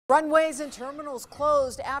Runways and terminals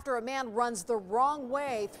closed after a man runs the wrong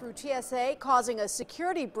way through TSA, causing a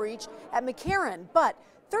security breach at McCarran. But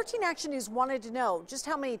 13 Action News wanted to know just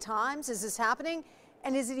how many times is this happening,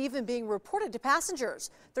 and is it even being reported to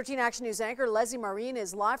passengers? 13 Action News anchor Leslie Marine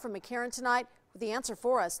is live from McCarran tonight with the answer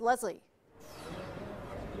for us. Leslie.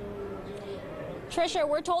 Tricia,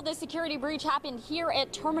 we're told the security breach happened here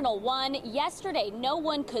at Terminal 1 yesterday. No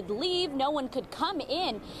one could leave, no one could come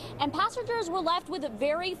in, and passengers were left with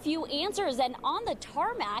very few answers and on the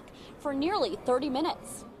tarmac for nearly 30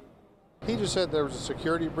 minutes. He just said there was a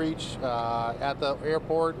security breach at the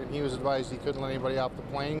airport, and he was advised he couldn't let anybody off the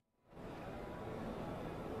plane.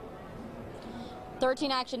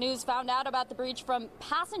 13 Action News found out about the breach from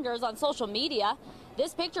passengers on social media.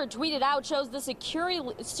 This picture tweeted out shows the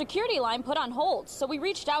security line put on hold. So we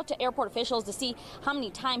reached out to airport officials to see how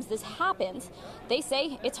many times this happens. They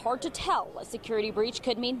say it's hard to tell. A security breach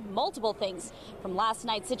could mean multiple things, from last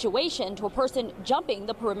night's situation to a person jumping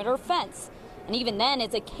the perimeter fence. And even then,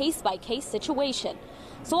 it's a case-by-case situation.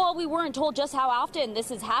 So while we weren't told just how often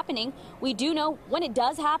this is happening, we do know when it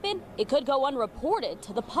does happen, it could go unreported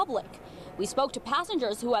to the public. We spoke to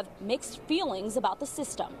passengers who have mixed feelings about the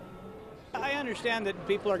system. I understand that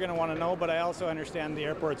people are going to want to know, but I also understand the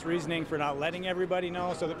airport's reasoning for not letting everybody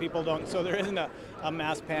know so that people don't, so there isn't a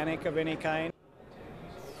mass panic of any kind.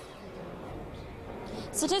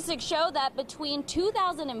 Statistics show that between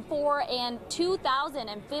 2004 and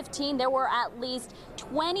 2015, there were at least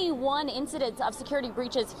 21 incidents of security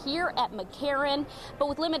breaches here at McCarran. But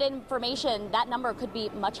with limited information, that number could be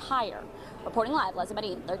much higher. Reporting live, Leslie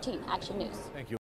Marine, 13 Action News. Thank you.